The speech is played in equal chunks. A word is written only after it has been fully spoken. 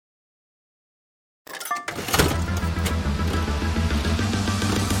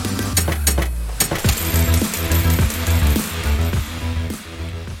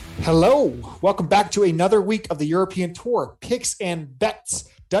Hello, welcome back to another week of the European Tour Picks and Bets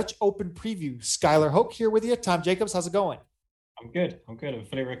Dutch Open Preview. Skylar Hoke here with you. Tom Jacobs, how's it going? I'm good. I'm good. I'm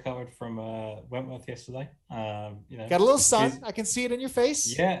fully recovered from Wentworth yesterday. Got a little sun. This I can see it in your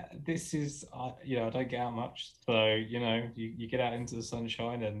face. yeah, this is I don't get out much, so you get out into the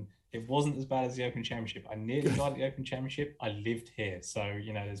sunshine, and it wasn't as bad as the Open Championship. I nearly Good. died at the Open Championship. I lived here, so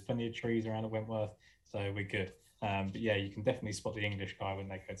there's plenty of trees around at Wentworth, so we're good. But yeah, you can definitely spot the English guy when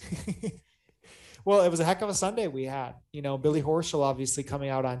they go to the Well, it was a heck of a Sunday we had. Billy Horschel obviously coming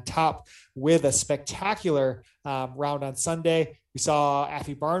out on top with a spectacular round on Sunday. We saw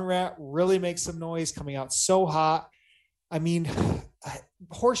Affie Barnrat really make some noise, coming out so hot. I mean,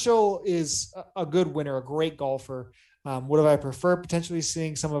 Horschel is a good winner, a great golfer. Would have I preferred potentially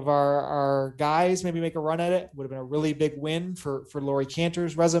seeing some of our guys maybe make a run at it? Would have been a really big win for Laurie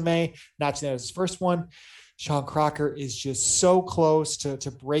Cantor's resume. Not that it was his first one. Sean Crocker is just so close to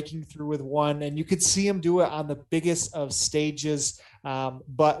breaking through with one, and you could see him do it on the biggest of stages.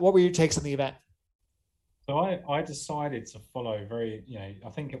 But what were your takes on the event? So I decided to follow I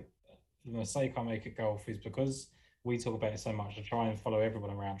think the mistake I make at golf is because we talk about it so much to try and follow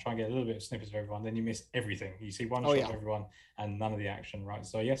everyone around, try and get a little bit of snippets of everyone, then you miss everything. You see one Oh shot yeah, of everyone and none of the action, right?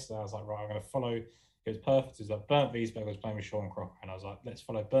 So yesterday I was like, right, I'm going to follow. It was perfect. It was like Bernd Wiesberg was playing with Sean Crocker, and I was like, let's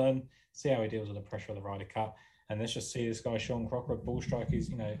follow Bernd, see how he deals with the pressure of the Ryder Cup, and let's just see this guy Sean Crocker at ball strikers,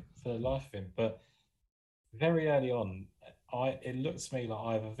 for the life of him. But very early on, it looked to me like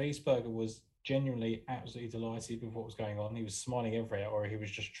either Wiesberger was genuinely absolutely delighted with what was going on. He was smiling everywhere, or he was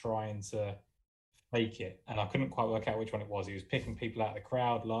just trying to fake it. And I couldn't quite work out which one it was. He was picking people out of the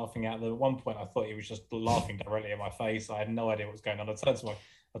crowd, laughing at them. At one point, I thought he was just laughing directly at my face. I had no idea what was going on.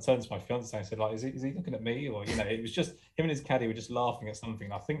 I turned to my fiance and said, like, is he looking at me? Or, it was just him and his caddy were just laughing at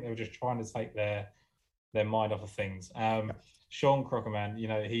something. I think they were just trying to take their mind off of things. Sean Crocker, man,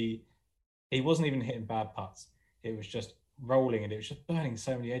 he wasn't even hitting bad putts. It was just rolling, and it was just burning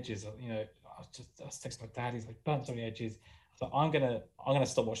so many edges. I was texting my dad. He's like, burn so many edges. So I'm gonna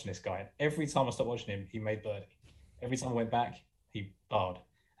stop watching this guy. And every time I stopped watching him, he made birdie. Every time I went back, he barred,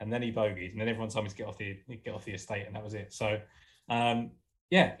 and then he bogeyed, and then everyone told me to get off the estate, and that was it. So,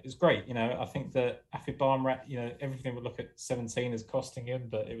 yeah, it was great. I think that Affie Barnrat, everything would look at 17 as costing him,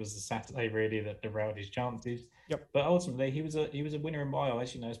 but it was the Saturday really that derailed his chances. yep. But ultimately, he was a winner in my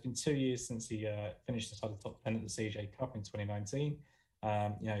eyes. It's been 2 years since he finished inside the top 10 at the CJ Cup in 2019.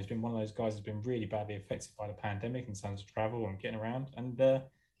 He's been one of those guys who's been really badly affected by the pandemic in terms of travel and getting around. And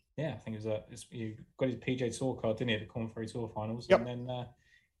yeah, I think he got his PJ Tour card, didn't he, at the Corn Ferry Tour Finals, and Yep. then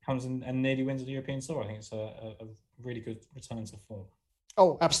comes and nearly wins the European Tour. I think it's a really good return to form.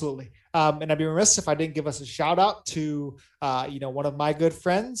 Oh, absolutely. And I'd be remiss if I didn't give us a shout out to, one of my good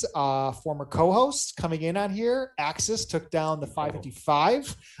friends, former co-host coming in on here. Axis took down the Oh,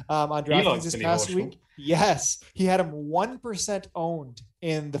 555 on he DraftKings likes this Billy past Horschel. week. Yes, he had him 1% owned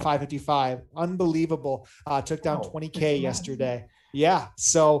in the 555. Unbelievable. Took down Wow, it's 20K mad, isn't it? yesterday. Yeah,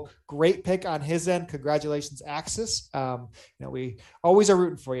 so great pick on his end. Congratulations, Axis. We always are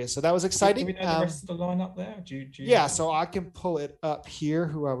rooting for you. So that was Do we exciting. know the rest of the lineup there? Do you Yeah, know? so I can pull it up here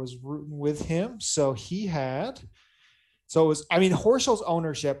who I was rooting with him. So it was, Horschel's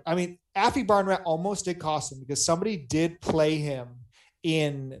ownership. Affie Barnrat almost did cost him because somebody did play him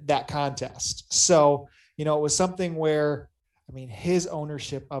in that contest. So, it was something where, his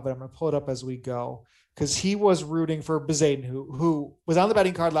ownership of it, I'm going to pull it up as we go because he was rooting for Bezaden, who was on the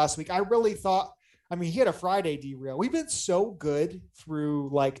betting card last week. I really thought, he had a Friday derail. We've been so good through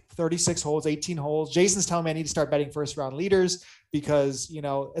like 36 holes, 18 holes. Jason's telling me I need to start betting first round leaders because,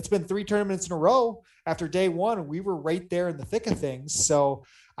 it's been 3 tournaments in a row. After day one, we were right there in the thick of things. So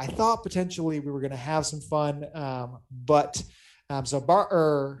I thought potentially we were going to have some fun.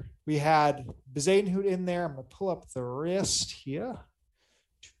 We had Bezadenhout in there. I'm going to pull up the wrist here.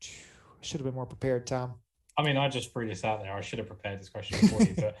 Should have been more prepared, Tom. I just threw this out there. I should have prepared this question for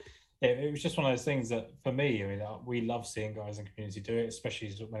you, but it was just one of those things that for me, we love seeing guys in community do it, especially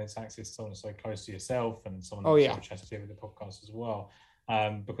when it's access to someone so close to yourself and someone Oh, that yeah. sort of chats to with the podcast as well.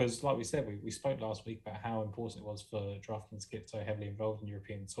 Because, like we said, we spoke last week about how important it was for DraftKings to get so heavily involved in the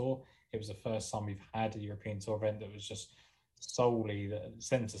European Tour. It was the first time we've had a European Tour event that was just solely the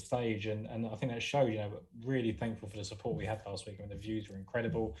centre stage, and I think that showed. Really thankful for the support we had last week. The views were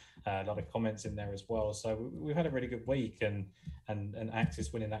incredible, a lot of comments in there as well. So we've had a really good week, and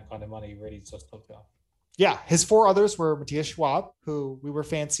Axis winning that kind of money really just topped it up. Yeah, his four others were Matthias Schwab, who we were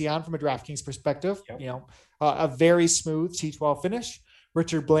fancy on from a DraftKings perspective. Yep. A very smooth T12 finish.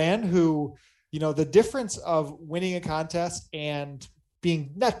 Richard Bland, who, the difference of winning a contest and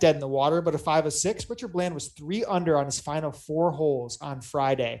being not dead in the water, but a 5 of 6. Richard Bland was 3 under on his final 4 holes on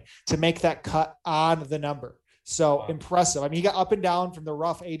Friday to make that cut on the number. So wow. Impressive. I mean, he got up and down from the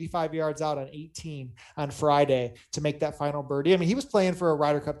rough 85 yards out on 18 on Friday to make that final birdie. I mean, he was playing for a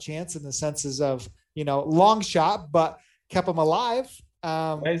Ryder Cup chance in the senses of, long shot, but kept him alive.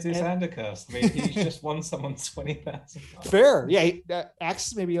 Where's his Andercurst? I mean, he's just won someone 20,000. Fair. Yeah.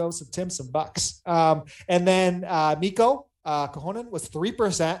 Axis maybe owes Tim some bucks. And then Mikko Kohonen was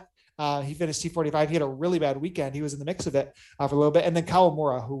 3%. He finished T45. He had a really bad weekend. He was in the mix of it for a little bit. And then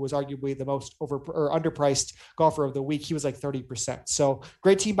Kawamura, who was arguably the most underpriced golfer of the week, he was like 30%. So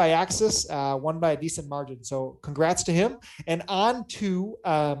great team by Axis, won by a decent margin. So congrats to him. And on to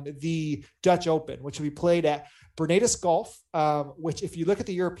the Dutch Open, which will be played at Bernardus Golf, which if you look at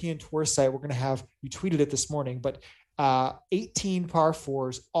the European Tour site, we're going to have, you tweeted it this morning, but 18 par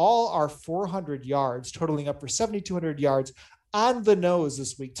fours, all are 400 yards, totaling up for 7,200 yards on the nose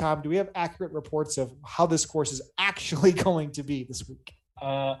this week. Tom, do we have accurate reports of how this course is actually going to be this week?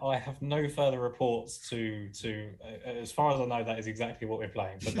 I have no further reports to as far as I know, that is exactly what we're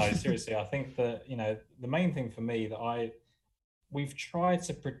playing. But no, seriously, I think that, the main thing for me that we've tried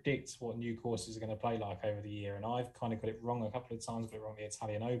to predict what new courses are going to play like over the year, and I've kind of got it wrong a couple of times, got it wrong the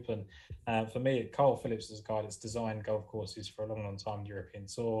Italian Open. For me, Carl Phillips is a guy that's designed golf courses for a long, long time, European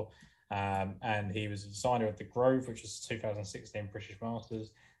Tour. And he was a designer of the Grove, which was 2016 British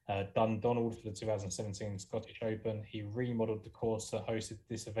Masters, Dundonald for the 2017 Scottish Open. He remodeled the course that hosted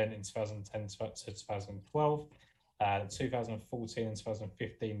this event in 2010 to 2012. 2014 and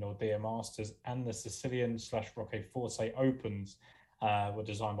 2015 Nordea Masters and the Sicilian/Roccaforte Opens were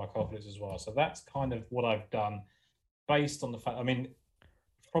designed by Carl Phillips as well. So that's kind of what I've done based on the fact,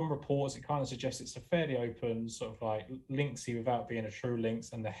 from reports, it kind of suggests it's a fairly open, sort of like linksy without being a true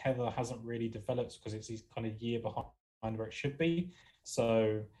links, and the heather hasn't really developed because it's kind of year behind where it should be.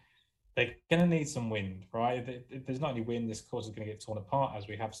 So they're going to need some wind, right? If there's not any wind, this course is going to get torn apart, as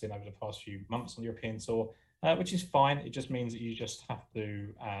we have seen over the past few months on the European Tour, which is fine. It just means that you just have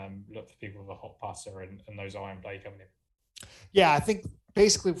to look for people with a hot putter and those iron play coming in. Yeah, I think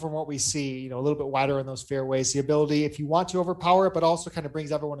basically from what we see, a little bit wider in those fairways, the ability, if you want to overpower it, but also kind of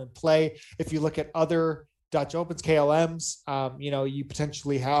brings everyone in play. If you look at other Dutch Opens, KLMs, you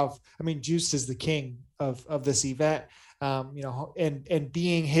potentially have, Juiced is the king of this event, and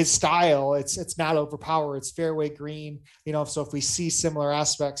being his style, it's not overpower, it's fairway green, so if we see similar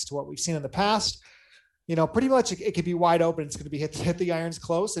aspects to what we've seen in the past, pretty much it could be wide open. It's going to be hit the irons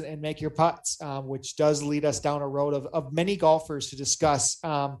close and make your putts, which does lead us down a road of many golfers to discuss.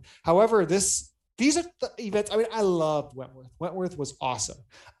 However, these are the events. I loved Wentworth. Wentworth was awesome.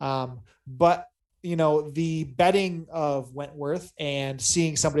 But the betting of Wentworth and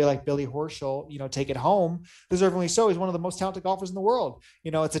seeing somebody like Billy Horschel, take it home, deservingly so. He's one of the most talented golfers in the world.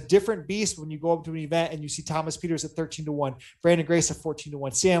 It's a different beast when you go up to an event and you see Thomas Pieters at 13-1, Brandon Grace at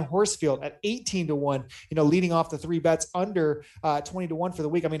 14-1, Sam Horsfield at 18-1, leading off the 3 bets under 20-1 for the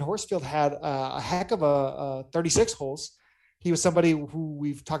week. Horsfield had a heck of a 36 holes. He was somebody who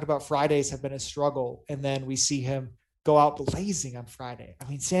we've talked about Fridays have been a struggle. And then we see him go out blazing on Friday.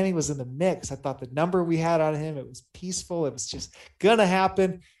 Sammy was in the mix. I thought the number we had on him, it was peaceful. It was just going to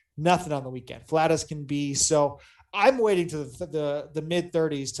happen. Nothing on the weekend. Flat as can be. So I'm waiting to the mid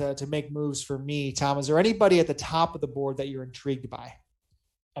 30s to make moves for me. Tom, is there anybody at the top of the board that you're intrigued by?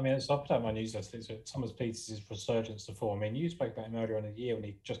 So I put out my newsletter. It's Thomas Pieters' resurgence to form. You spoke about him earlier in the year when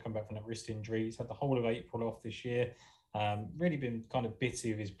he just come back from that wrist injury. He's had the whole of April off this year. Really been kind of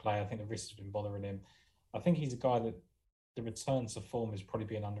bitty of his play. I think the wrist has been bothering him. I think he's a guy that the return to form is probably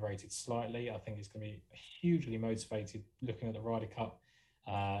being underrated slightly. I think he's going to be hugely motivated looking at the Ryder Cup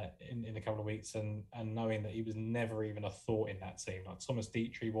in a couple of weeks and knowing that he was never even a thought in that team. Like Thomas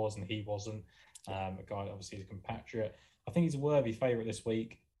Dietrich was and he wasn't. A guy that obviously is a compatriot. I think he's a worthy favourite this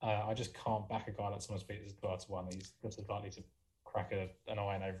week. I just can't back a guy like Thomas Pieters 12-1. He's just as likely to crack an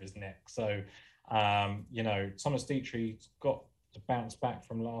iron over his neck. So, Thomas Dietrich got to bounce back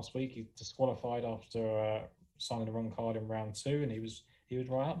from last week. He disqualified after signing the wrong card in round 2, and he was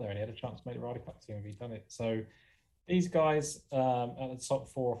right up there, and he had a chance to make the Ryder Cup team if he'd done it. So these guys at the top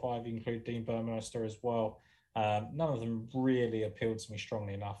 4 or 5 include Dean Burmeister as well. None of them really appealed to me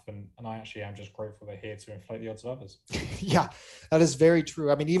strongly enough, and I actually am just grateful they're here to inflate the odds of others. Yeah, that is very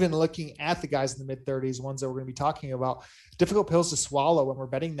true. even looking at the guys in the mid-30s, ones that we're going to be talking about, difficult pills to swallow when we're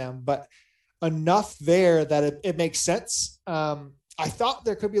betting them, but enough there that it makes sense. I thought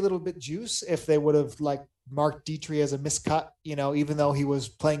there could be a little bit juice if they would have Mark Dietrich as a miscut, even though he was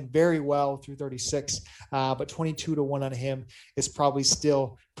playing very well through 36, but 22-1 on him is probably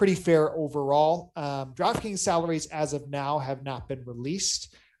still pretty fair overall. DraftKings salaries as of now have not been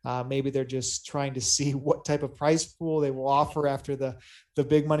released. Maybe they're just trying to see what type of prize pool they will offer after the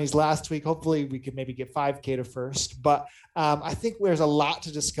big monies last week. Hopefully we could maybe get 5K to first, but I think there's a lot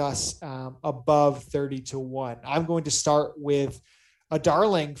to discuss above 30-1. I'm going to start with a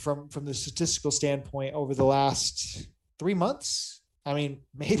darling from the statistical standpoint over the last 3 months. I mean,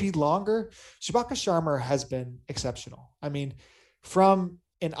 maybe longer. Shabaka Sharma has been exceptional. I mean, from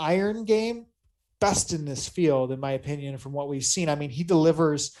an iron game, best in this field, in my opinion, from what we've seen. I mean, he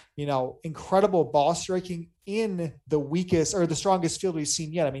delivers, incredible ball striking in the weakest or the strongest field we've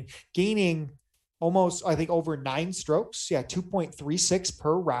seen yet. I mean, gaining almost, I think, over 9 strokes. Yeah, 2.36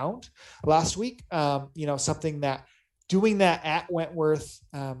 per round last week. Something that doing that at Wentworth,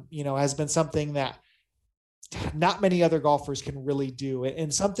 has been something that not many other golfers can really do.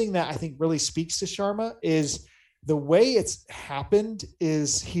 And something that I think really speaks to Sharma is the way it's happened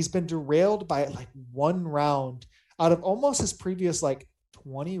is he's been derailed by like 1 round out of almost his previous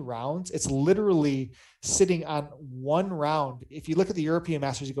 20 rounds. It's literally sitting on 1 round. If you look at the European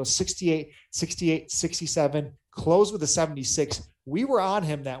Masters, he goes 68, 68, 67, closed with a 76. We were on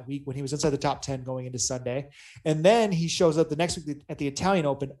him that week when he was inside the top 10 going into Sunday. And then he shows up the next week at the Italian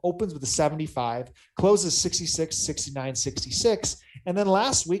Open, opens with a 75, closes 66, 69, 66. And then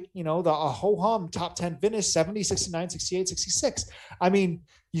last week, the ho-hum top 10 finish, 70, 69, 68, 66. I mean,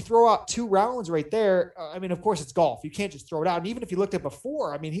 you throw out 2 rounds right there. I mean, of course it's golf. You can't just throw it out. And even if you looked at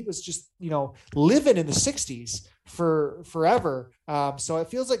before, I mean, he was just, living in the 60s for forever. So it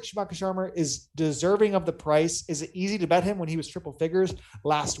feels like Shabaka Sharma is deserving of the price. Is it easy to bet him when he was triple figures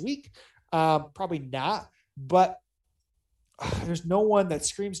last week? Probably not, but there's no one that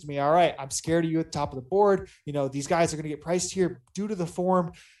screams to me, all right, I'm scared of you at the top of the board. These guys are going to get priced here due to the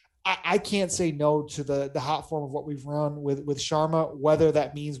form. I can't say no to the hot form of what we've run with Sharma, whether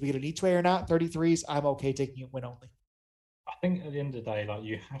that means we get an each way or not. 33s, I'm okay taking it win only. I think at the end of the day,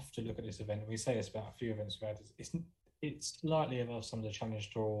 you have to look at this event. We say this about a few events we've had. It's slightly above some of the Challenge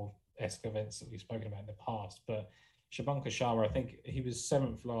Tour-esque events that we've spoken about in the past. But Shabaka Sharma, I think he was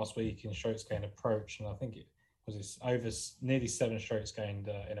 7th last week in strokes gained approach, and I think it was over nearly 7 strokes gained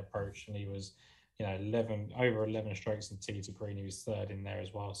in approach, and he was, over 11 strokes in tee to green. He was 3rd in there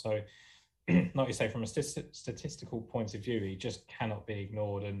as well. So, like you say, from a statistical point of view, he just cannot be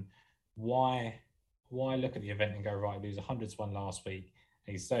ignored. And why look at the event and go, right, he was 100-1 last week,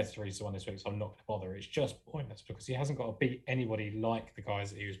 and he's 33-1 this week, so I'm not going to bother. It's just pointless because he hasn't got to beat anybody like the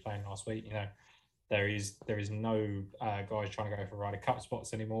guys that he was playing last week. There is no guys trying to go for Ryder Cup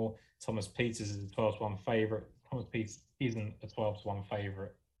spots anymore. Thomas Pieters is a 12-1 favourite. Thomas Pieters isn't a 12-1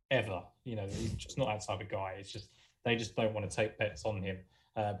 favourite ever. He's just not that type of guy. It's just they just don't want to take bets on him.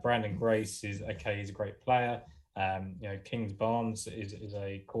 Brandon Grace is okay. He's a great player. Kings Barnes is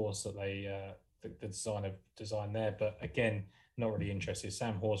a course that they the design there, but again, not really interested.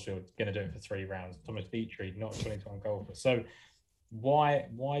 Sam Horsfield going to do it for 3 rounds. Thomas Dietrich, not a 21 golfer. So why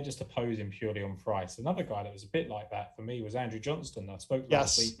just oppose him purely on price? Another guy that was a bit like that for me was Andrew Johnston. I spoke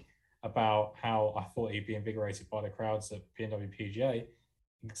last week about how I thought he'd be invigorated by the crowds at PNW PGA.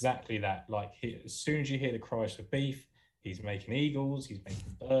 Exactly that. As soon as you hear the cries for beef, he's making eagles, he's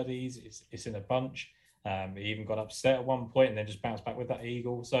making birdies. It's in a bunch. He even got upset at one point and then just bounced back with that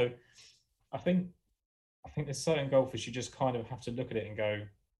eagle. So I think there's certain golfers you just kind of have to look at it and go,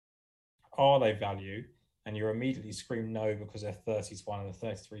 are they value? And you immediately scream no because they're 30-1 and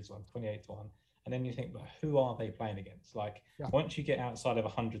they're 33-1, 28-1. And then you think, but who are they playing against? Once you get outside of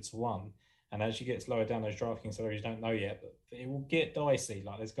 100-1, and as you get lower down those DraftKings salaries, you don't know yet, but it will get dicey.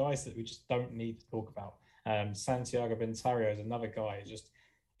 There's guys that we just don't need to talk about. Santiago Bentario is another guy, just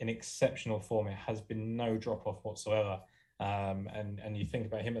in exceptional form. It has been no drop-off whatsoever. And you think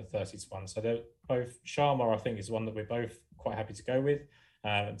about him at 30-1. So they're both. Sharma, I think, is one that we're both quite happy to go with.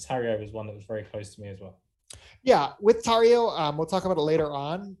 And Tario is one that was very close to me as well. Yeah, with Tario, we'll talk about it later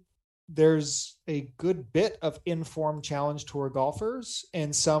on. There's a good bit of informed Challenge Tour golfers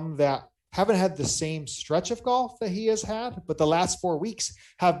and some that haven't had the same stretch of golf that he has had, but the last 4 weeks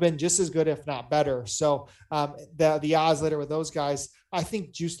have been just as good, if not better. So the odds later with those guys, I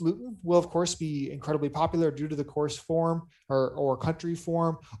think Juice Luton will, of course, be incredibly popular due to the course form or country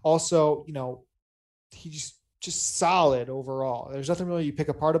form. Also, he's just solid overall. There's nothing really you pick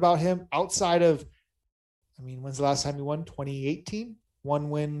apart about him outside of, when's the last time he won? 2018?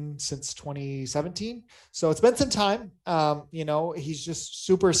 1 win since 2017. So it's been some time. He's just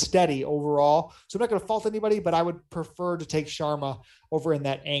super steady overall. So I'm not going to fault anybody, but I would prefer to take Sharma over in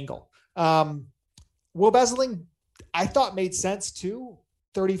that angle. Will Besseling, I thought made sense too.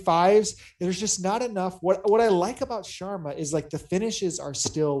 35s. There's just not enough. What I like about Sharma is like the finishes are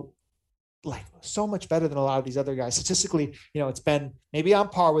still like so much better than a lot of these other guys. Statistically, it's been maybe on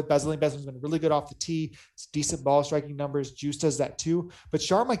par with Besseling. Besseling's been really good off the tee. It's decent ball striking numbers. Juice does that too. But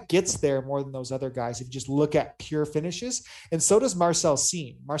Sharma gets there more than those other guys if you just look at pure finishes. And so does Marcel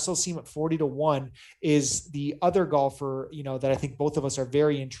Siem. Marcel Siem at 40-1 is the other golfer, that I think both of us are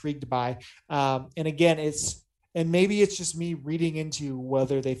very intrigued by. And again, and maybe it's just me reading into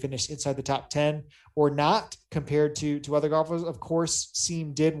whether they finished inside the top 10 or not compared to other golfers. Of course,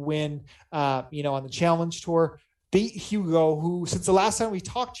 Siem did win, on the Challenge Tour, beat Hugo, who since the last time we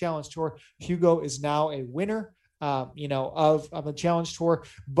talked Challenge Tour, Hugo is now a winner, of the Challenge Tour.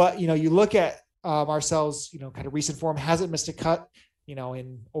 But, you look at Marcel's, kind of recent form, hasn't missed a cut.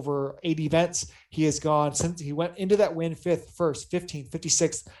 In over 8 events, he has gone since he went into that win 5th, 1st, 15th,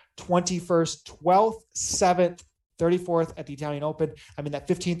 56th, 21st, 12th, 7th, 34th at the Italian Open. I mean, that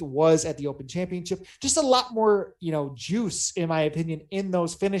 15th was at the Open Championship. Just a lot more, juice, in my opinion, in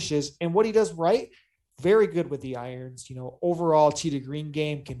those finishes. And what he does right, very good with the irons. Overall tee to green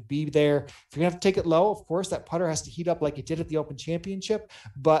game can be there. If you're gonna have to take it low, of course, that putter has to heat up like it did at the Open Championship.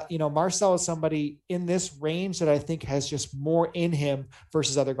 But Marcel is somebody in this range that I think has just more in him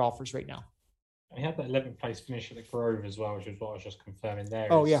versus other golfers right now. He had that 11th place finish at the Grove as well, which is what I was just confirming there.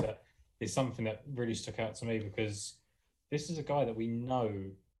 Oh, yeah. Is something that really stuck out to me because this is a guy that we know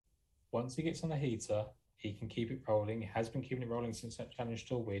once he gets on the heater, he can keep it rolling. He has been keeping it rolling since that Challenge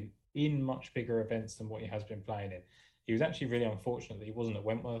Tour win in much bigger events than what he has been playing in. He was actually really unfortunate that he wasn't at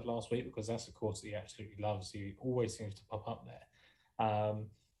Wentworth last week because that's a course that he absolutely loves. He always seems to pop up there.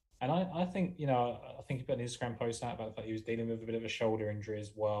 And I think, I think he put an Instagram post out about the fact he was dealing with a bit of a shoulder injury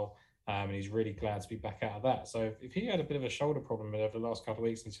as well. And he's really glad to be back out of that. So if he had a bit of a shoulder problem over the last couple of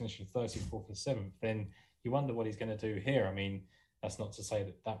weeks and he's finishing 34th and 7th, then you wonder what he's going to do here. I mean, that's not to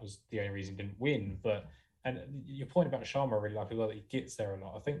say that was the only reason he didn't win, but and your point about Sharma, I really like as well, that he gets there a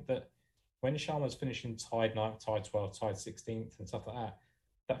lot. I think that when Sharma's finishing tied 9th, tied 12th, tied 16th and stuff like that,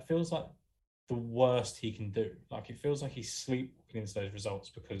 that feels like the worst he can do. Like it feels like he's sleepwalking into those results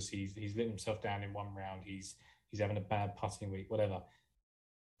because he's letting himself down in one round. He's having a bad putting week, whatever.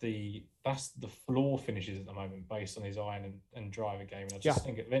 That's the floor finishes at the moment based on his iron and driver game. And I just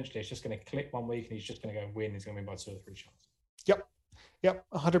think eventually it's just going to click one week and he's just going to go and win. He's going to win by 2 or 3 shots. Yep.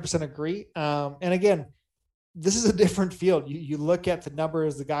 100% agree. And again, this is a different field. You look at the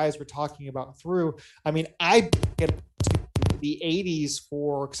numbers the guys were talking about through. I mean, I get the 80s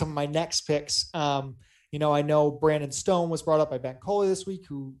for some of my next picks. I know Brandon Stone was brought up by Ben Coley this week,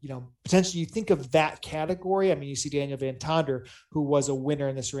 who, potentially you think of that category. I mean, you see Daniel Van Tonder, who was a winner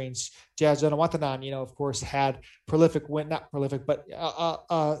in this range. Jazz Janawatanan, of course, had not prolific, but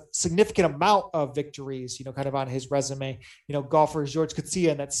a significant amount of victories, kind of on his resume. Golfers, George Coetzee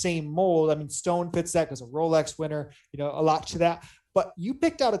in that same mold. I mean, Stone fits that because a Rolex winner, a lot to that. But you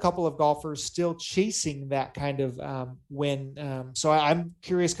picked out a couple of golfers still chasing that kind of win. So I'm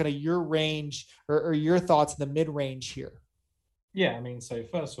curious kind of your range or your thoughts in the mid-range here. Yeah, I mean, so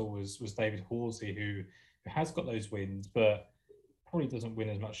first of all was David Horsey, who has got those wins, but probably doesn't win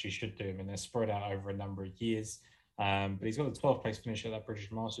as much as he should do. I mean, they're spread out over a number of years. But he's got the 12th place finish at that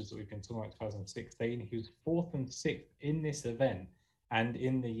British Masters that we've been talking about 2016. He was 4th and 6th in this event. And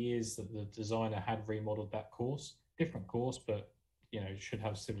in the years that the designer had remodeled that course, different course, but should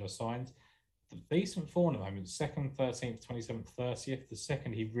have similar signs. The decent form at the moment, 2nd, 13th, 27th, 30th. The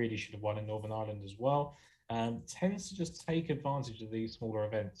second he really should have won in Northern Ireland as well. Tends to just take advantage of these smaller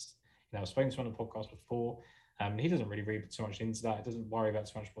events. I've spoken to him on the podcast before. He doesn't really read too much into that. He doesn't worry about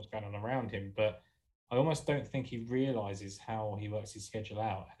too much what's going on around him. But I almost don't think he realises how he works his schedule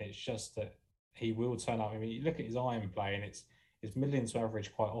out. And it's just that he will turn up. I mean, you look at his iron play and it's middling to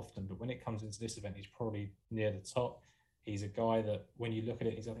average quite often. But when it comes into this event, he's probably near the top. He's a guy that, when you look at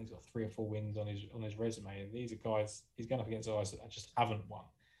it, I think he's got 3 or 4 wins on his resume, and these are guys he's going up against guys that just haven't won.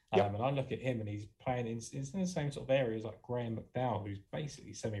 And I look at him, and he's playing in the same sort of areas like Graham McDowell, who's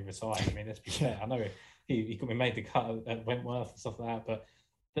basically semi-retired. I mean, let's be fair. I know he could be made the cut at Wentworth and stuff like that,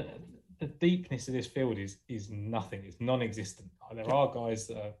 but the deepness of this field is nothing. It's non-existent. There are guys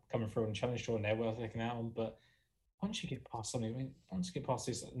that are coming through on Challenge Tour, and they're worth looking out on, but once you get past something, once you get past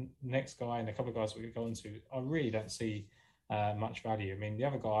this next guy and a couple of guys we could go into, I really don't see much value. I mean, the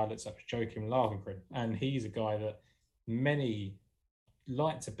other guy I looked at was Joakim Lagergren, and he's a guy that many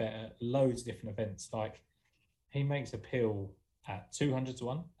like to bet at loads of different events. Like, he makes a pill at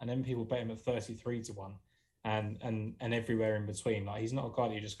 200-1, and then people bet him at 33-1, and everywhere in between. Like, he's not a guy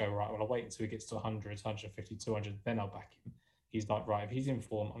that you just go, right, well, I'll wait until he gets to 100, 150, 200, then I'll back him. he's like, right, if he's in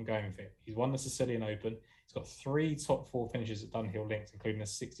form, I'm going with him. He's won the Sicilian Open. He's got 3 top 4 finishes at Dunhill Links, including a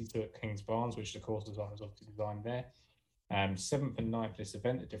 62 at Kings Barnes, which the course design was obviously designed there. 7th and 9th this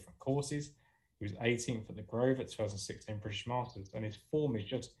event at different courses. He was 18th at the Grove at 2016 British Masters, and his form is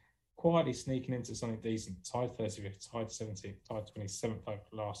just quietly sneaking into something decent. Tied 35th, tied 17th, tied 27th over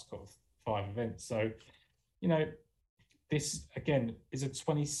the last 5 events. So, this again is a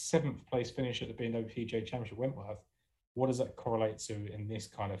 27th place finish at the B&O PGA Championship Wentworth. What does that correlate to in this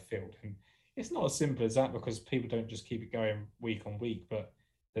kind of field? And it's not as simple as that, because people don't just keep it going week on week, but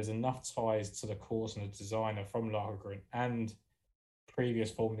there's enough ties to the course and the designer from Lagergren and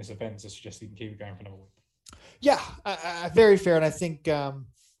previous form in this event to suggest he can keep it going for another week. Yeah, very fair. And I think,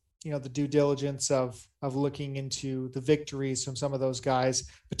 the due diligence of looking into the victories from some of those guys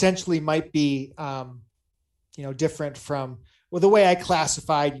potentially might be, different from the way I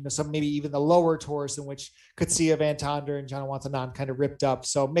classified, some maybe even the lower tours in which Coetzee, Van Tonder, and John Watanabe kind of ripped up.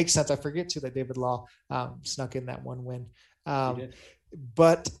 So it makes sense. I forget too that David Law snuck in that one win.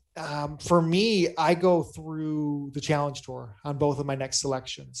 But for me, I go through the Challenge Tour on both of my next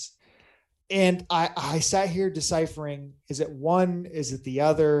selections. And I sat here deciphering, is it one? Is it the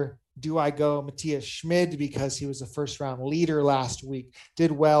other? Do I go Matthias Schmid because he was a first round leader last week,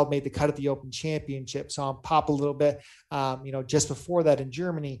 did well, made the cut at the Open Championship, saw him pop a little bit, just before that in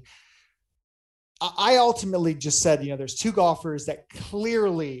Germany. I ultimately just said, there's 2 golfers that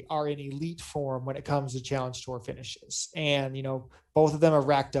clearly are in elite form when it comes to Challenge Tour finishes. And, both of them have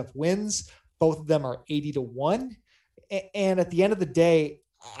racked up wins. Both of them are 80-1. And at the end of the day,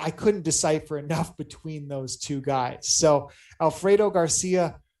 I couldn't decipher enough between those 2 guys. So Alfredo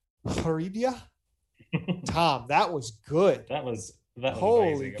Garcia Heredia, Tom, that was good. That was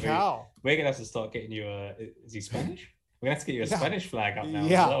holy amazing. Cow. We're going to have to start getting you is he Spanish? We're going to have to get you a Spanish flag up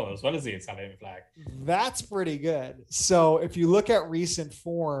now as well as the Italian flag. That's pretty good. So if you look at recent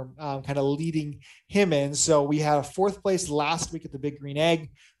form, kind of leading him in. So we had a 4th place last week at the Big Green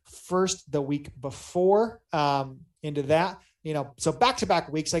Egg, 1st the week before, into that. So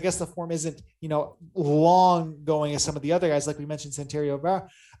back-to-back weeks, I guess the form isn't, long going as some of the other guys, like we mentioned, Santario,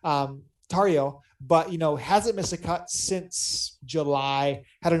 Tario, but, hasn't missed a cut since July,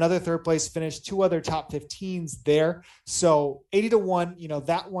 had another 3rd place finish, 2 other top 15s there. So 80-1,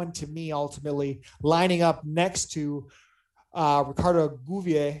 that one to me, ultimately lining up next to Ricardo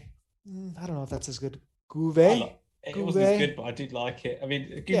Gouvier. I don't know if that's as good. Gouvet. It wasn't as good, but I did like it. I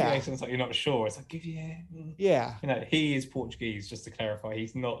mean, Gouvier sounds like you're not sure. It's like Gouvier. Yeah. He is Portuguese, just to clarify.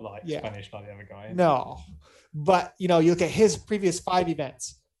 He's not like Spanish like the other guy. No. But, you look at his previous 5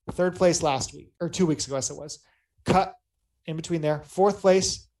 events, 3rd place last week, or 2 weeks ago, as it was, cut in between there, 4th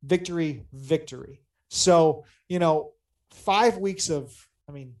place, victory. So, 5 weeks of,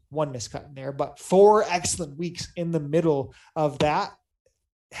 1 miscut in there, but 4 excellent weeks in the middle of that.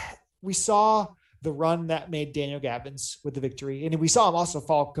 We saw the run that made Daniel Gavins with the victory. And we saw him also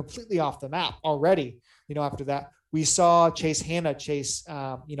fall completely off the map already. After that, we saw Chase Hanna chase,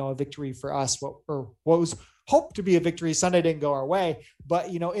 a victory for us, what was hoped to be a victory. Sunday didn't go our way, but,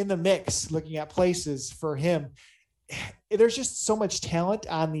 in the mix, looking at places for him, there's just so much talent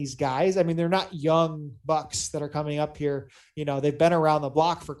on these guys. They're not young bucks that are coming up here. They've been around the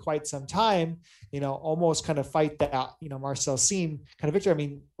block for quite some time, almost kind of fight that, Marcel Siem kind of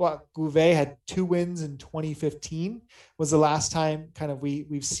victory. Gouvet had 2 wins in 2015 was the last time kind of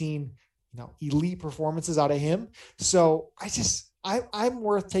we've seen, elite performances out of him. So I'm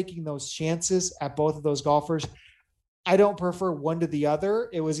worth taking those chances at both of those golfers. I don't prefer one to the other.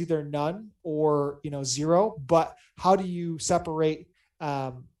 It was either none or, 0, but how do you separate,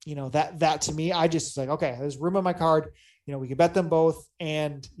 that to me, I just like, okay, there's room on my card. We can bet them both.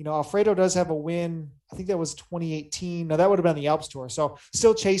 And, Alfredo does have a win. I think that was 2018. No, that would have been the Alps Tour. So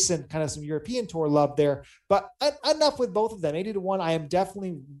still chasing kind of some European Tour love there, but enough with both of them. 80-1. I am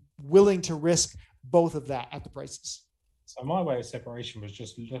definitely willing to risk both of that at the prices. So my way of separation was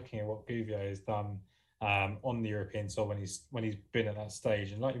just looking at what Gouvier has done on the European Tour when he's been at that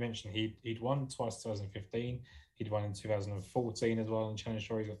stage. And like you mentioned, he'd won twice in 2015. He'd won in 2014 as well on Challenge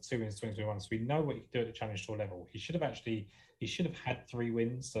Tour. He's got 2 wins in 2021. So we know what he can do at the Challenge Tour level. He should have had 3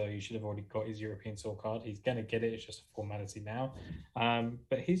 wins. So he should have already got his European Tour card. He's going to get it. It's just a formality now.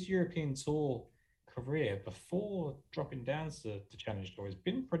 But his European Tour career before dropping down to the Challenge Tour has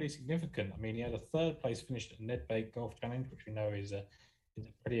been pretty significant. He had a 3rd place finish at Nedbank Golf Challenge, which we know is a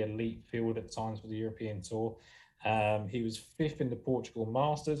pretty elite field at times for the European Tour. He was 5th in the Portugal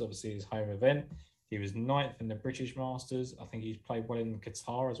Masters, obviously his home event. He was 9th in the British Masters. I think he's played well in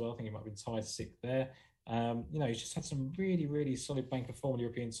Qatar as well. I think he might have been tied 6th there. He's just had some really, really solid bank of form on the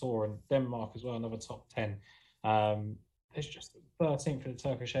European Tour, and Denmark as well, another top 10. there's just 13th for the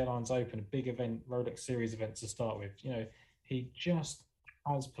Turkish Airlines Open, a big event, Rolex Series event to start with. He just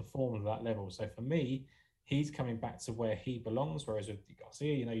has performed at that level. So for me, he's coming back to where he belongs. Whereas with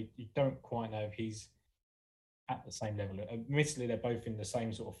Garcia, you don't quite know if he's at the same level. Admittedly, they're both in the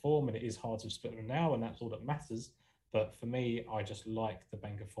same sort of form, and it is hard to split them now, and that's all that matters. But for me, I just like the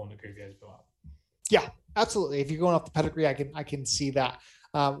bank of form that Cuvier's built up. Yeah, absolutely. If you're going off the pedigree, I can see that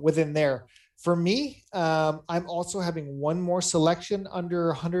within there. For me, I'm also having one more selection under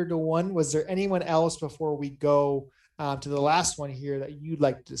 100 to 1. Was there anyone else before we go to the last one here that you'd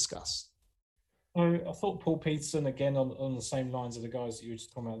like to discuss? I thought Paul Peterson, again, on the same lines of the guys that you were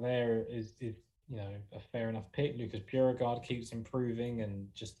just talking about there, is a fair enough pick. Lucas Bjerregaard keeps improving and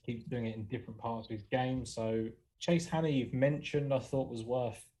just keeps doing it in different parts of his game. So Chase Hannah, you've mentioned, I thought was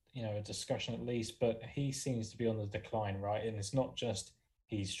worth a discussion at least, but he seems to be on the decline, right? And it's not just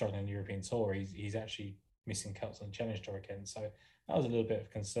he's struggling on the European Tour; he's actually missing cuts on the Challenge Tour again. So that was a little bit of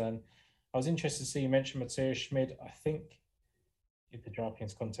concern. I was interested to see you mention Matthias Schmid. I think if the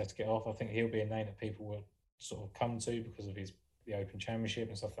DraftKings contest get off, I think he'll be a name that people will sort of come to because of the Open Championship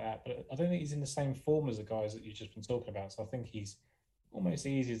and stuff like that. But I don't think he's in the same form as the guys that you've just been talking about. So I think he's almost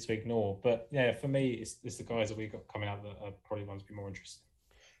easier to ignore. But yeah, for me, it's the guys that we've got coming out that are probably ones to be more interesting.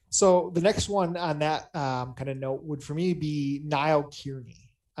 So the next one on that kind of note would for me be Niall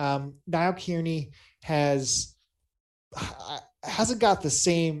Kearney. Niall Kearney hasn't got the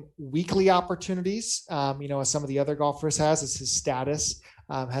same weekly opportunities, as some of the other golfers has, as his status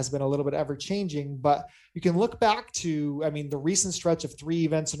has been a little bit ever changing, but you can look back to, the recent stretch of 3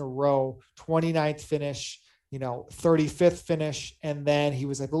 events in a row, 29th finish, 35th finish. And then he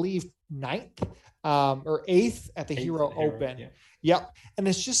was, I believe, 9th or 8th at the Hero Open. Yeah. Yep. And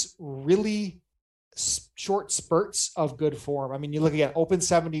it's just really short spurts of good form. You look at Open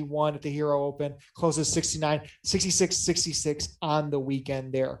 71 at the Hero Open, closes 69, 66, 66 on the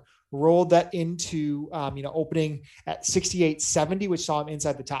weekend there. Rolled that into, opening at 68, 70, which saw him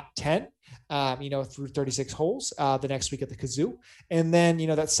inside the top 10, through 36 holes the next week at the Kazoo. And then,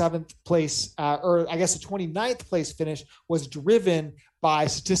 that 7th place, or I guess the 29th place finish was driven by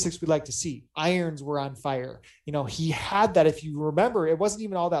statistics we'd like to see. Irons were on fire. He had that, if you remember, it wasn't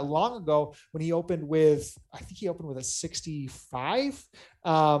even all that long ago when he opened with, I think he opened with a 65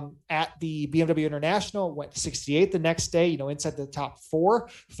 at the BMW International, went to 68 the next day, inside the top 4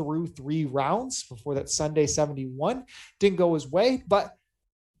 through 3 rounds before that Sunday 71. Didn't go his way, but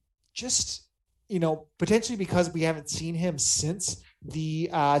just, potentially because we haven't seen him since the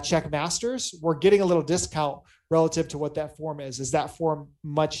Czech Masters, we're getting a little discount relative to what that form is. Is that form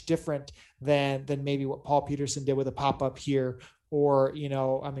much different than maybe what Paul Peterson did with a pop-up here? Or,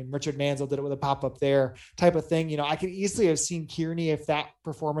 Richard Mansell did it with a pop-up there type of thing. I could easily have seen Kearney if that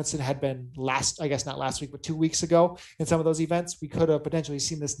performance had been not last week, but 2 weeks ago in some of those events, we could have potentially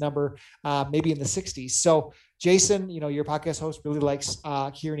seen this number maybe in the 60s. So Jason, your podcast host really likes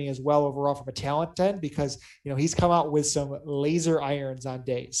Kearney as well overall from a talent end because, he's come out with some laser irons on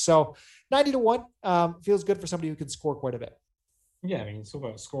days. So 90 to 1 feels good for somebody who can score quite a bit. Yeah, you talk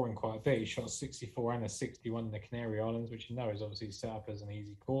about scoring quite a bit. He shot 64 and a 61 in the Canary Islands, which is obviously set up as an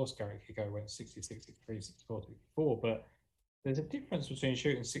easy course. Garrett Higgo went 66, 63, 64, 64. But there's a difference between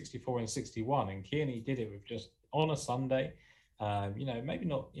shooting 64 and 61. And Kearney did it with just on a Sunday. Maybe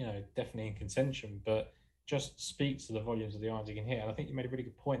not, definitely in contention, but just speaks to the volumes of the irons he can hit. And I think you made a really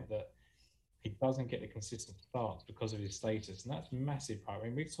good point that he doesn't get the consistent starts because of his status. And that's massive, right?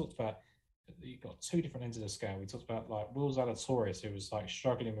 We've talked about you've got 2 different ends of the scale. We talked about Will Zalatoris, who was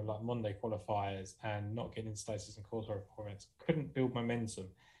struggling with Monday qualifiers and not getting into status and course performance, couldn't build momentum.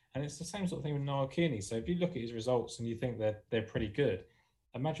 And it's the same sort of thing with Niall Kearney. So if you look at his results and you think that they're pretty good,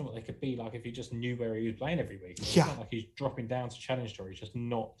 imagine what they could be like if he just knew where he was playing every week. It's not like he's dropping down to Challenge Tour, he's just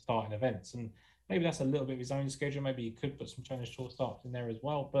not starting events. And maybe that's a little bit of his own schedule. Maybe he could put some Challenge Tour starts in there as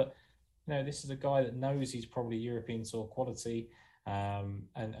well. But this is a guy that knows he's probably European Tour quality. And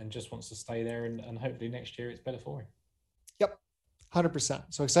just wants to stay there and hopefully next year it's better for him. Yep, 100%.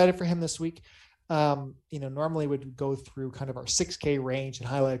 So excited for him this week. Normally we'd go through kind of our 6K range and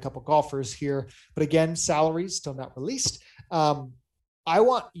highlight a couple golfers here, but again, salaries still not released. I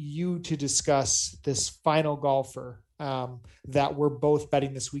want you to discuss this final golfer that we're both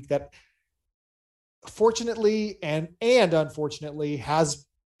betting this week that fortunately and unfortunately has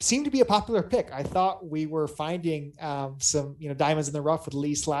seemed to be a popular pick. I thought we were finding some, diamonds in the rough with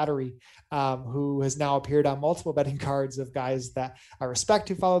Lee Slattery, who has now appeared on multiple betting cards of guys that I respect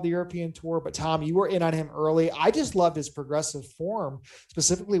who follow the European Tour. But Tom, you were in on him early. I just loved his progressive form,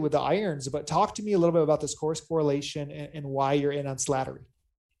 specifically with the irons. But talk to me a little bit about this course correlation and why you're in on Slattery.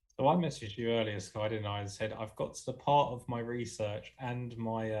 So I messaged you earlier, Sky, didn't I? And said I've got to the part of my research and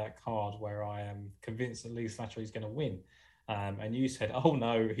my card where I am convinced that Lee Slattery is going to win. And you said, "Oh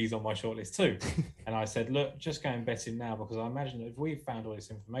no, he's on my shortlist too." And I said, "Look, just go and bet him now because I imagine that if we've found all this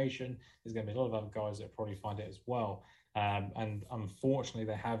information, there's going to be a lot of other guys that probably find it as well." And unfortunately,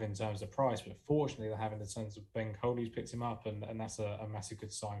 they have in terms of price, but fortunately, they have in the terms of Ben Coley's picked him up, and that's a massive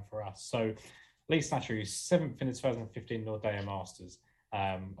good sign for us. So Lee Slattery is 7th in the 2015 Nordea Masters.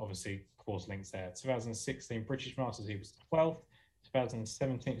 Obviously, course links there. 2016 British Masters, he was 12th.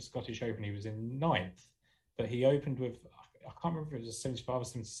 2017 Scottish Open, he was in 9th. But he opened with, I can't remember if it was a 75 or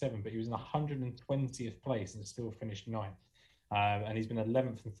 77, but he was in 120th place and still finished 9th. And he's been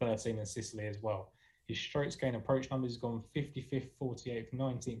 11th and 13th in Sicily as well. His strokes gain approach numbers has gone 55th, 48th,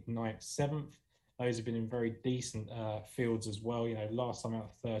 19th, 9th, 7th. Those have been in very decent fields as well. You know, last time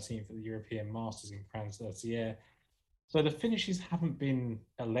out 13th at the European Masters in Crans-Tertiaire. So the finishes haven't been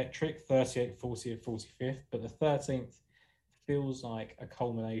electric, 38th, 40th, 45th, but the 13th feels like a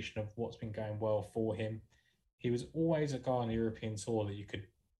culmination of what's been going well for him. He was always a guy on the European Tour that you could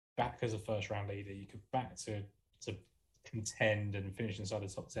back as a first round leader. You could back to contend and finish inside the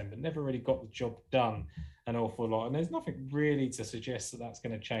top 10, but never really got the job done an awful lot. And there's nothing really to suggest that that's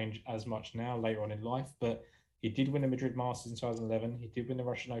going to change as much now later on in life. But he did win the Madrid Masters in 2011. He did win the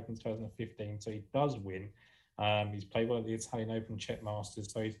Russian Open in 2015. So he does win. He's played well at the Italian Open, Czech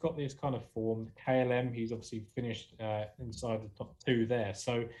Masters. So he's got this kind of form. KLM, he's obviously finished inside the top 2 there.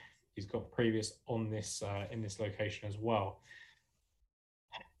 So he's got previous on this in this location as well.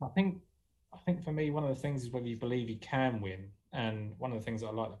 I think for me, one of the things is whether you believe he can win. And one of the things that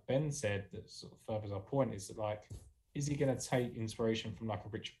I like that Ben said that sort of furthers our point is that, like, is he going to take inspiration from like a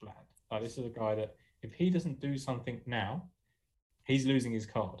Richard Bland? Like, this is a guy that if he doesn't do something now, he's losing his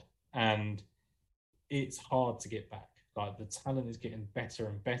card. And it's hard to get back. Like, the talent is getting better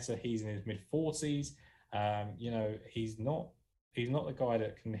and better. He's in his mid-40s. You know, he's not the guy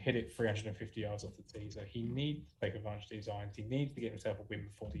that can hit it 350 yards off the tee. So he needs to take advantage of these irons. He needs to get himself a win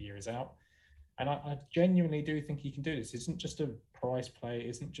before the year is out. And I genuinely do think he can do this. It isn't just a prize play. It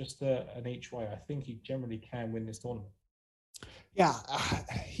isn't just an each way. I think he generally can win this tournament. Yeah,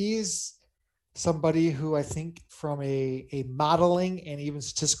 he's somebody who I think from a modeling and even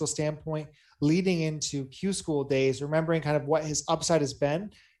statistical standpoint, leading into Q School days, remembering kind of what his upside has been.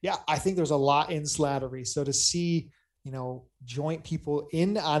 Yeah, I think there's a lot in Slattery. So to see, you know, joint people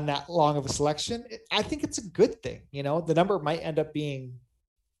in on that long of a selection, I think it's a good thing. You know, the number might end up being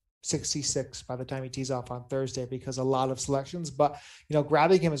 66 by the time he tees off on Thursday because a lot of selections, but you know,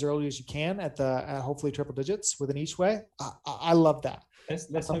 grabbing him as early as you can at hopefully triple digits with an each way. I love that.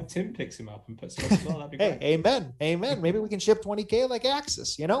 Let's hope Tim picks him up and puts him on. That'd be great. Hey, amen. Maybe we can ship 20K like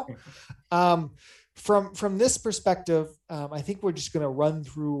Axis, you know? From this perspective, I think we're just going to run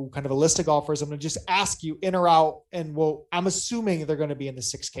through kind of a list of golfers. I'm going to just ask you in or out, and I'm assuming they're going to be in the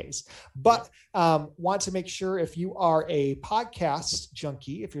 6Ks, but want to make sure if you are a podcast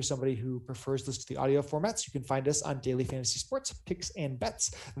junkie, if you're somebody who prefers this to the audio formats, you can find us on Daily Fantasy Sports Picks and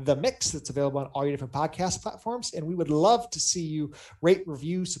Bets, the mix that's available on all your different podcast platforms. And we would love to see you rate,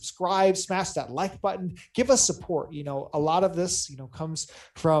 review, subscribe, smash that like button, give us support. You know, a lot of this, you know, comes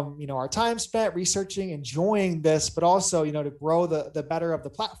from, you know, our time spent researching, enjoying this, but also, you know, to grow the better of the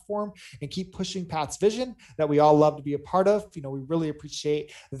platform and keep pushing Pat's vision that we all love to be a part of. You know, we really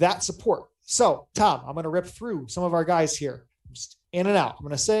appreciate that support. So Tom, I'm going to rip through some of our guys here, just in and out. I'm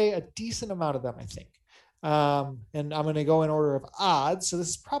going to say a decent amount of them, I think. And I'm going to go in order of odds. So this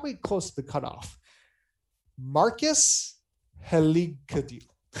is probably close to the cutoff. Marcus Heligadil.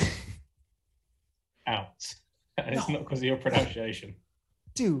 Out. And it's not because of your pronunciation.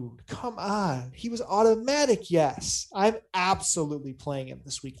 Dude, come on. He was automatic. Yes. I'm absolutely playing him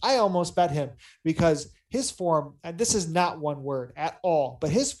this week. I almost bet him because his form, and this is not one word at all, but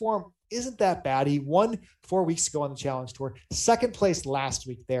his form isn't that bad. He won 4 weeks ago on the Challenge Tour, second place last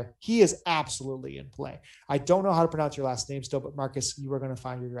week there. He is absolutely in play. I don't know how to pronounce your last name still, but Marcus, you are going to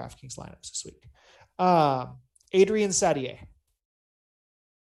find your DraftKings lineups this week. Adrian Sadier.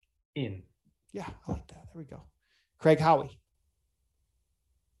 In. Yeah, I like that. There we go. Craig Howie.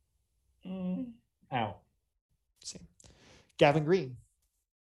 Out. Same. Gavin Green.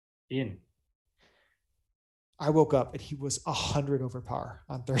 In. I woke up and he was 100 over par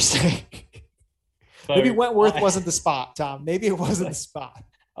on Thursday. So maybe Wentworth wasn't the spot, Tom. Maybe it wasn't the spot.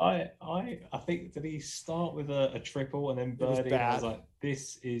 I think, did he start with a triple and then birdie? I was like,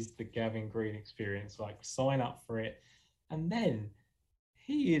 this is the Gavin Green experience. Like, sign up for it. And then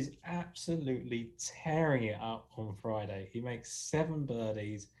he is absolutely tearing it up on Friday. He makes 7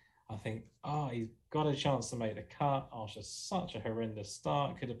 birdies. I think, he's got a chance to make the cut after such a horrendous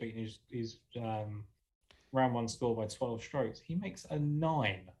start. Could have beaten his round one score by 12 strokes. He makes a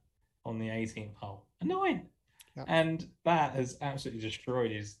 9 on the 18th hole. A 9. Yep. And that has absolutely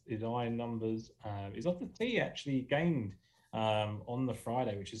destroyed his iron numbers. He's off the tee actually gained on the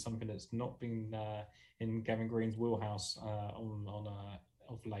Friday, which is something that's not been in Gavin Green's wheelhouse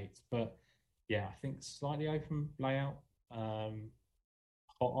of late. But yeah, I think slightly open layout, hot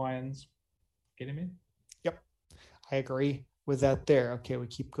irons, get him in. Yep, I agree with that there. Okay, we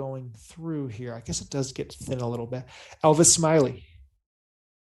keep going through here. I guess it does get thin a little bit. Elvis Smiley.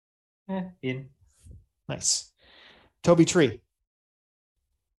 In. Nice. Toby Tree.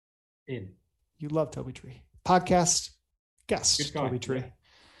 In. You love Toby Tree. Podcast guest. Good guy. Toby Tree. Yeah.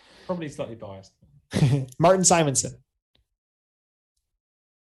 Probably slightly biased. Martin Simonson.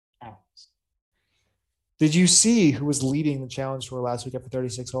 Out. Did you see who was leading the Challenge Tour last week after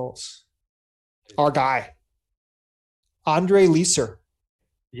 36 holes? Our guy. Andre Leeser.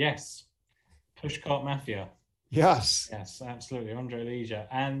 Yes. Pushcart Mafia. Yes. Yes, absolutely. Andre Leisure.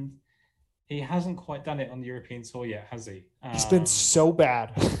 And he hasn't quite done it on the European Tour yet, has he? He's been so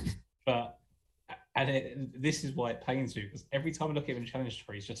bad. But this is why it pains me, because every time I look at him in Challenge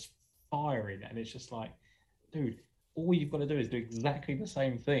Tour, he's just firing. And it's just like, dude, all you've got to do is do exactly the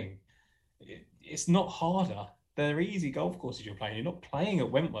same thing. It's not harder. They're easy golf courses you're playing. You're not playing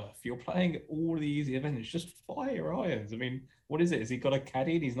at Wentworth. You're playing at all the easy events. Just fire irons. I mean, what is it? Has he got a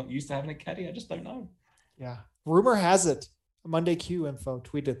caddy and he's not used to having a caddy? I just don't know. Yeah. Rumor has it, Monday Q Info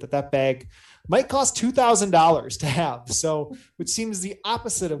tweeted that bag might cost $2,000 to have. So, which seems the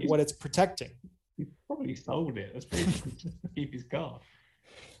opposite of what it's protecting. He probably sold it. That's pretty just to keep his car.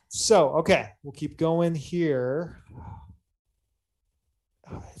 So, okay, we'll keep going here.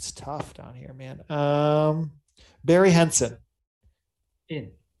 Oh, it's tough down here, man. Barry Henson.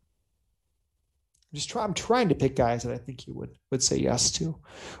 In. I'm trying to pick guys that I think you would say yes to.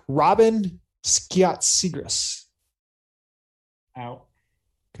 Robin Skiat-Sigris. Out.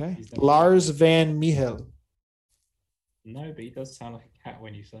 Okay. Lars Van Mihel. No, but he does sound like a cat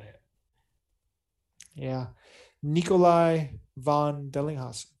when you say it. Yeah. Nikolai von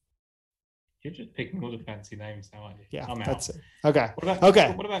Dellinghausen. You're just picking all the fancy names now, aren't you? Yeah, I'm that's out. it.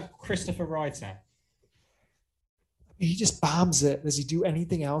 Okay. What about Christopher Reiter? He just bombs it. Does he do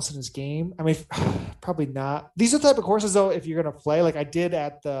anything else in his game? I mean, probably not. These are the type of courses, though, if you're going to play, like I did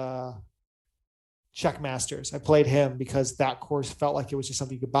at the Czech Masters. I played him because that course felt like it was just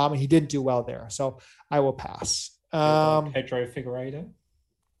something you could bomb, and he didn't do well there. So I will pass. Pedro Figueiredo.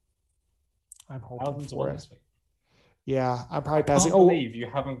 I'm hoping for it. This week. Yeah, I'm probably passing. I can't believe you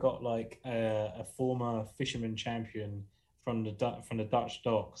haven't got like a former fisherman champion from the Dutch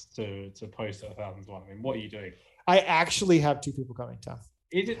docks to post at 1,001. I mean, what are you doing? I actually have 2 people coming, Tom.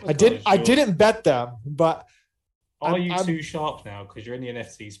 I didn't bet them, but are you too sharp now because you're in the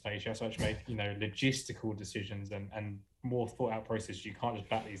NFT space? You have to actually make logistical decisions and more thought out process. You can't just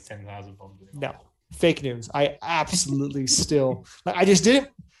bet these 10,000 bonds. No, fake news. I absolutely still I just didn't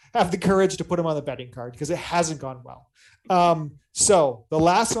have the courage to put them on the betting card because it hasn't gone well. So the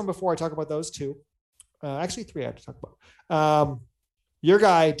last one before I talk about those 2, actually 3 I have to talk about. Your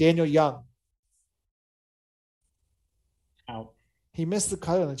guy Daniel Young. Out. He missed the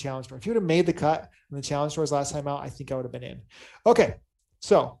cut on the Challenge Tour. If he would have made the cut in the Challenge Tours last time out, I think I would have been in. Okay,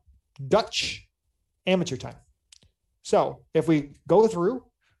 so Dutch amateur time. So if we go through,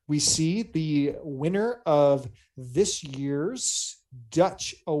 we see the winner of this year's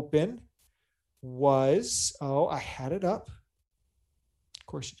Dutch Open was, I had it up. Of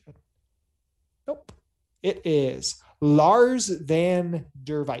course you did. Nope. It is Lars van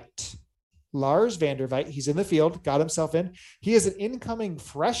der Veit. Lars van der Veit. He's in the field, got himself in. He is an incoming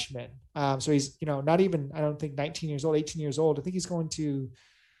freshman. So he's, not even, I don't think 19 years old, 18 years old. I think he's going to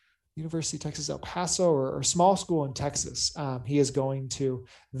University of Texas, El Paso or small school in Texas. He is going to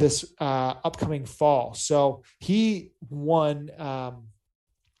this upcoming fall. So he won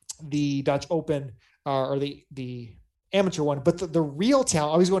the Dutch Open or the amateur one, but the real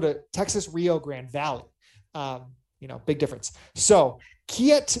talent, he's going to Texas Rio Grande Valley. Big difference. So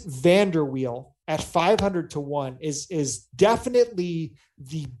Kiet Vanderweel at 500 to 1 is definitely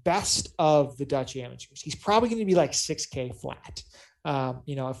the best of the Dutch amateurs. He's probably going to be like 6K flat.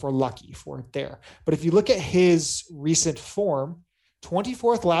 If we're lucky for it there. But if you look at his recent form,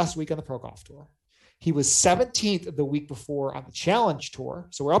 24th last week on the Pro Golf Tour, He was 17th the week before on the Challenge Tour.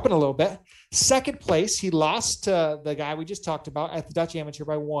 So we're up in a little bit. Second place, he lost to the guy we just talked about at the Dutch Amateur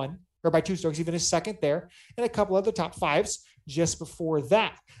by 2 strokes. He finished second there, and a couple other top fives just before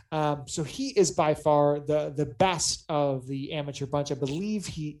that. So he is by far the best of the amateur bunch. I believe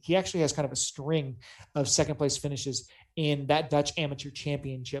he actually has kind of a string of second place finishes in that Dutch Amateur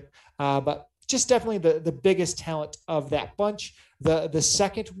Championship. But just definitely the biggest talent of that bunch. The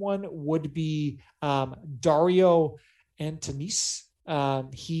second one would be Dario Antonis.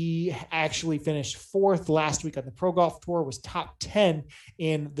 He actually finished fourth last week on the Pro Golf Tour, was top 10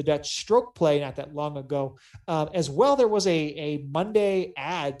 in the Dutch stroke play not that long ago. As well, there was a Monday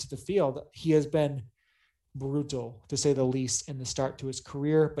add to the field. He has been brutal, to say the least, in the start to his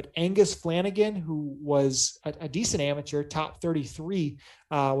career. But Angus Flanagan, who was a decent amateur, top 33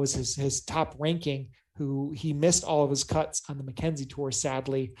 was his top ranking, who he missed all of his cuts on the Mackenzie Tour,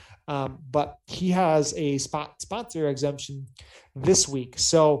 sadly. But he has a sponsor exemption this week.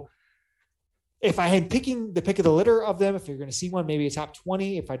 So if I had picking the pick of the litter of them, if you're going to see one, maybe a top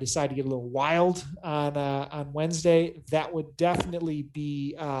 20, if I decide to get a little wild on Wednesday, that would definitely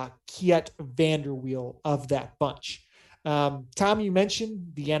be Kiet Vanderweel of that bunch. Tom, you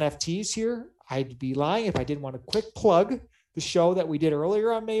mentioned the NFTs here. I'd be lying if I didn't want a quick plug the show that we did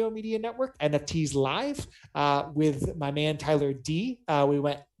earlier on Mayo Media Network, NFTs Live, with my man Tyler D. We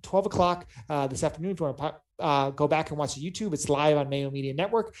went 12 o'clock this afternoon. If you want to go back and watch the YouTube, it's live on Mayo Media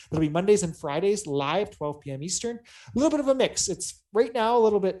Network. It'll be Mondays and Fridays live, 12 p.m. Eastern. A little bit of a mix. It's right now a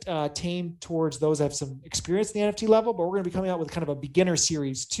little bit tame towards those that have some experience in the NFT level, but we're going to be coming out with kind of a beginner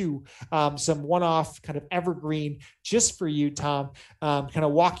series too. Some one-off kind of evergreen just for you, Tom, kind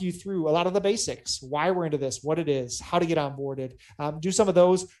of walk you through a lot of the basics, why we're into this, what it is, how to get onboarded, do some of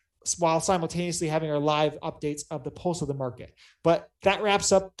those while simultaneously having our live updates of the pulse of the market. But that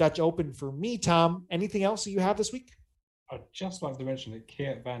wraps up Dutch Open for me, Tom. Anything else that you have this week? I'd just like to mention that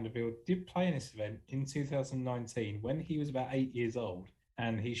Kiet Vanderweel did play in this event in 2019 when he was about 8 years old,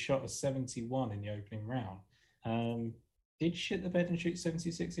 and he shot a 71 in the opening round. Did shit the bed and shoot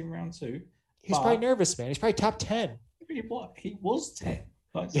 76 in round 2. He's probably nervous, man. He's probably top 10. He was 10.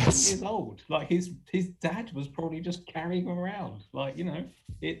 Like 7 years old. Like his dad was probably just carrying him around. Like, you know,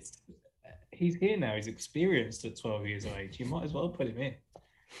 he's here now. He's experienced at 12 years of age. You might as well put him in.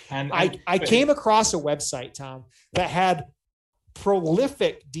 And I came across a website, Tom, that had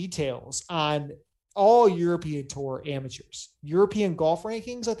prolific details on all European Tour amateurs, European golf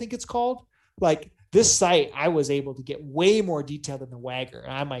rankings, I think it's called. Like this site, I was able to get way more detail than the Wagger.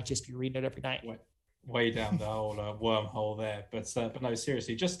 I might just be reading it every night. Way down the whole wormhole there, but no,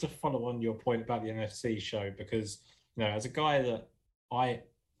 seriously, just to follow on your point about the NFC show, because you know, as a guy that I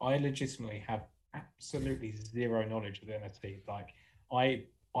legitimately have absolutely zero knowledge of the NFT. Like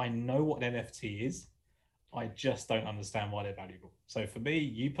I know what an NFT is, I just don't understand why they're valuable. So for me,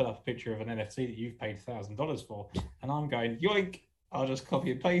 you put up a picture of an NFT that you've paid $1,000 for, and I'm going yoink. I'll just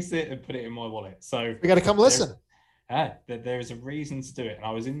copy and paste it and put it in my wallet. So we got to come listen. There is a reason to do it, and I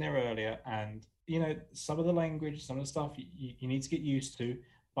was in there earlier, and you know, some of the language, some of the stuff you need to get used to,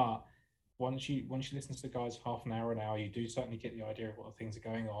 but once you listen to the guys for half an hour, you do certainly get the idea of what things are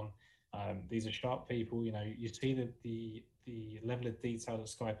going on. These are sharp people. You know, you see the level of detail that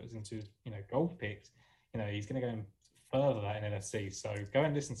Sky puts into, you know, golf picks. You know, he's going to go further that in NFC. So go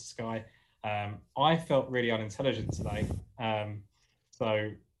and listen to Sky. I felt really unintelligent today.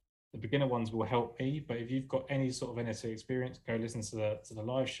 So the beginner ones will help me, but if you've got any sort of NFC experience, go listen to the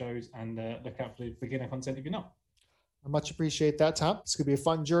live shows and look out for the beginner content if you're not. I much appreciate that, Tom. It's going to be a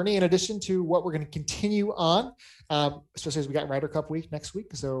fun journey in addition to what we're going to continue on, especially as we got Ryder Cup week next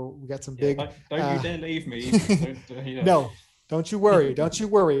week. So we got some big... Don't you dare leave me. No, don't you worry. Don't you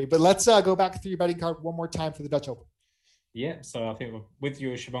worry. But let's go back through your betting card one more time for the Dutch Open. Yeah, so I think with you,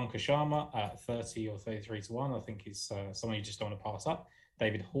 Shubhankar Sharma at 30 or 33 to 1, I think he's someone you just don't want to pass up.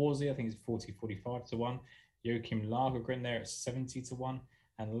 David Horsey, I think he's 40-45 to 1. Joachim Lagergren there at 70 to 1.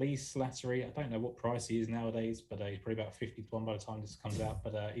 And Lee Slattery, I don't know what price he is nowadays, but he's probably about 50 to 1 by the time this comes out.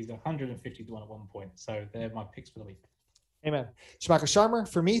 But he's 150 to 1 at one point. So they're my picks for the week. Amen. Shubhankar Sharma,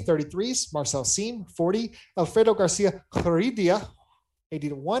 for me, 33s. Marcel Siem, 40. Alfredo Garcia Heredia, 80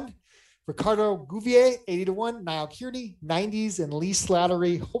 to 1. Ricardo Gouvier, 80 to 1. Niall Kearney, 90s. And Lee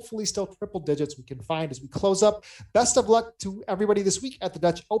Slattery, hopefully still triple digits we can find as we close up. Best of luck to everybody this week at the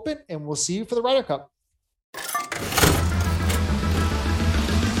Dutch Open, and we'll see you for the Ryder Cup.